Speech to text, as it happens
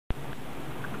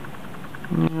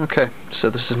Okay, so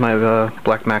this is my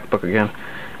black MacBook again.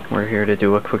 We're here to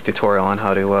do a quick tutorial on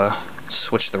how to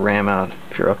switch the RAM out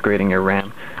if you're upgrading your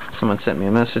RAM. Someone sent me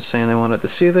a message saying they wanted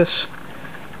to see this.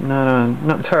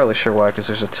 Not entirely sure why, because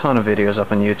there's a ton of videos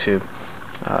up on YouTube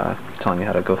telling you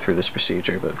how to go through this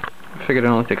procedure, but I figured it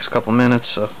only takes a couple minutes,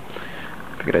 so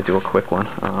I figured I'd do a quick one.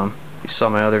 You saw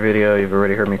my other video, you've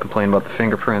already heard me complain about the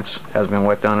fingerprints. It hasn't been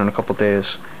wiped down in a couple days.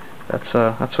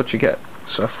 That's what you get.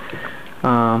 So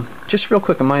just real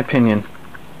quick, in my opinion,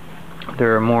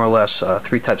 there are more or less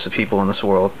three types of people in this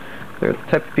world. There are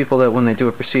the type of people that when they do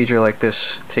a procedure like this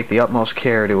take the utmost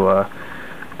care to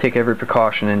take every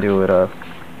precaution and do it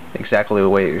exactly the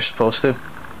way you're supposed to.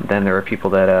 Then there are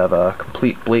people that have a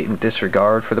complete blatant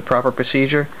disregard for the proper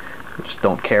procedure, just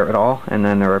don't care at all. And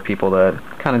then there are people that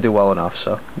kind of do well enough.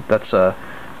 So that's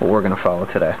what we're going to follow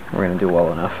today. We're going to do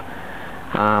well enough.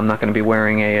 I'm not going to be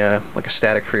wearing like a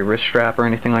static-free wrist strap or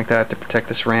anything like that to protect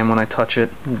this RAM when I touch it,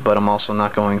 but I'm also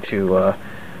not going to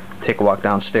take a walk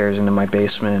downstairs into my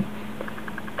basement,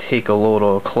 take a load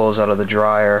of clothes out of the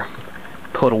dryer,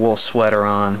 put a wool sweater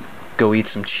on, go eat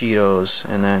some Cheetos,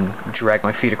 and then drag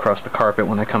my feet across the carpet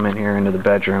when I come in here into the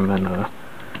bedroom and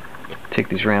take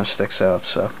these RAM sticks out.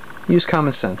 So use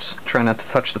common sense. Try not to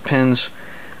touch the pins.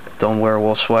 Don't wear a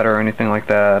wool sweater or anything like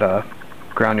that.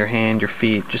 Ground your hand, your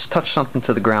feet. Just touch something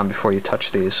to the ground before you touch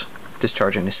these.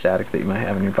 Discharge any static that you might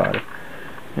have in your body.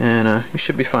 And you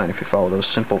should be fine if you follow those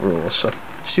simple rules. So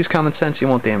just use common sense, you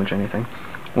won't damage anything.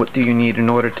 What do you need in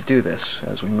order to do this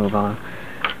as we move on?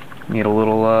 You need a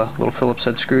little Phillips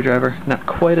head screwdriver. Not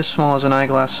quite as small as an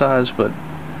eyeglass size, but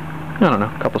I don't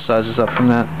know, a couple sizes up from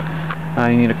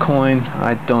that. You need a coin.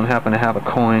 I don't happen to have a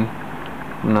coin.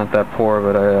 I'm not that poor,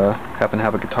 but I happen to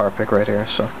have a guitar pick right here,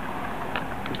 so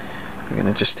you're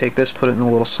going to just take this, put it in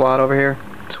a little slot over here,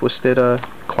 twist it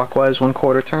clockwise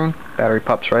 1/4 turn, battery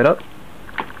pops right up.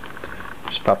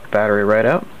 Just pop the battery right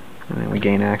out, and then we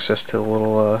gain access to a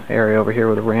little area over here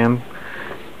where the RAM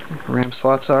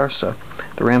slots are. So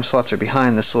the RAM slots are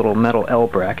behind this little metal L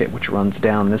bracket, which runs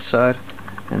down this side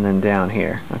and then down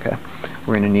here. Okay,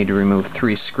 we're going to need to remove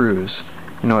 3 screws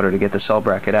in order to get this L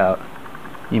bracket out.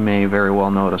 You may very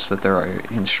well notice that there are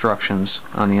instructions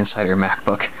on the inside of your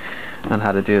MacBook on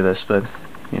how to do this, but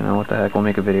you know what the heck, we'll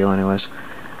make a video anyways.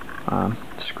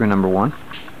 Screw number 1,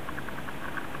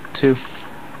 2,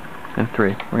 and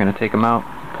 3. We're going to take them out,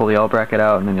 pull the L bracket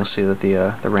out, and then you'll see that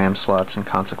the RAM slots and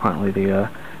consequently the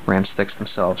RAM sticks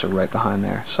themselves are right behind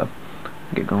there. So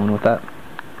get going with that.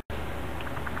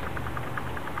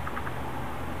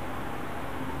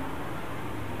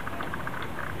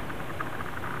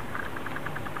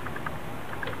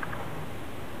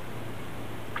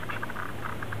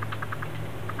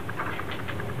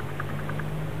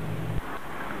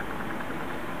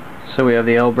 So we have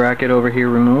the L bracket over here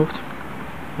removed,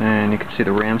 and you can see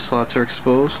the RAM slots are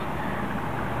exposed.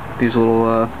 These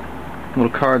little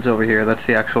cards over here, that's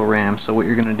the actual RAM. So what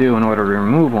you're going to do in order to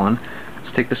remove one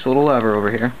is take this little lever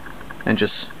over here and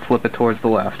just flip it towards the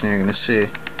left, and you're going to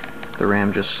see the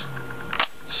RAM just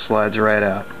slides right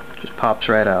out, just pops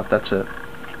right out. That's it.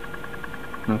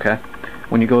 Okay.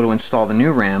 When you go to install the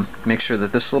new RAM, make sure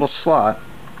that this little slot,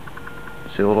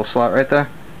 see the little slot right there,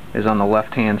 is on the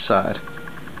left hand side.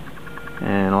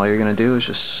 And all you're going to do is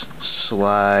just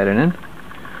slide it in,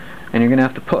 and you're going to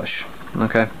have to push.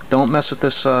 Okay, don't mess with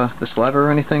this this lever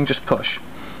or anything, just push.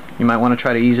 You might want to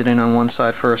try to ease it in on one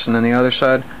side first and then the other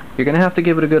side. You're going to have to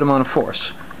give it a good amount of force.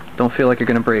 Don't feel like you're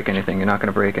going to break anything. You're not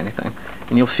going to break anything.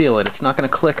 And you'll feel it. It's not going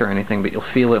to click or anything, but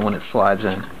you'll feel it when it slides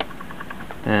in.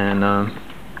 And a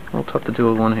little tough to do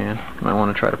with one hand. You might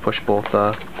want to try to push both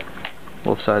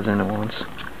sides in at once.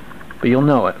 But you'll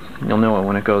know it. You'll know it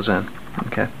when it goes in.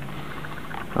 Okay.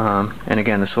 And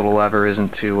again, this little lever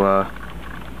isn't to,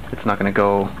 it's not going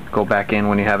to go back in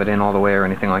when you have it in all the way or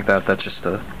anything like that. That's just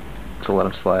to let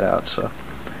them slide out. So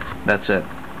that's it.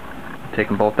 Take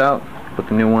them both out, put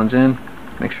the new ones in,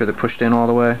 make sure they're pushed in all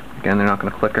the way. Again, they're not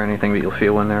going to click or anything, but you'll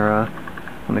feel when they're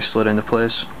slid into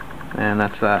place. And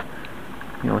that's that.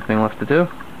 The only thing left to do,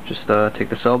 just take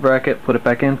the cell bracket, put it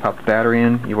back in, pop the battery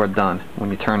in, you are done.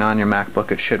 When you turn on your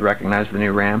MacBook, it should recognize the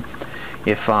new RAM.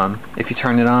 If you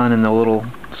turn it on and the little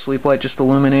sleep light just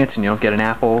illuminates and you don't get an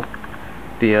Apple,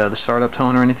 the startup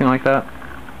tone or anything like that,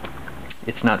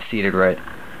 it's not seated right.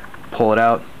 Pull it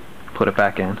out, put it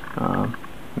back in.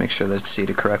 Make sure that it's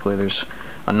seated correctly. There's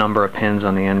a number of pins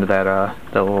on the end of that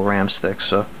little RAM stick,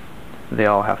 so they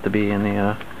all have to be in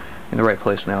the right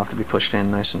place, and they all have to be pushed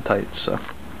in nice and tight. So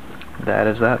that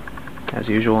is that. As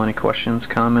usual, any questions,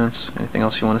 comments, anything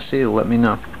else you want to see, let me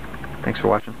know. Thanks for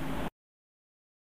watching.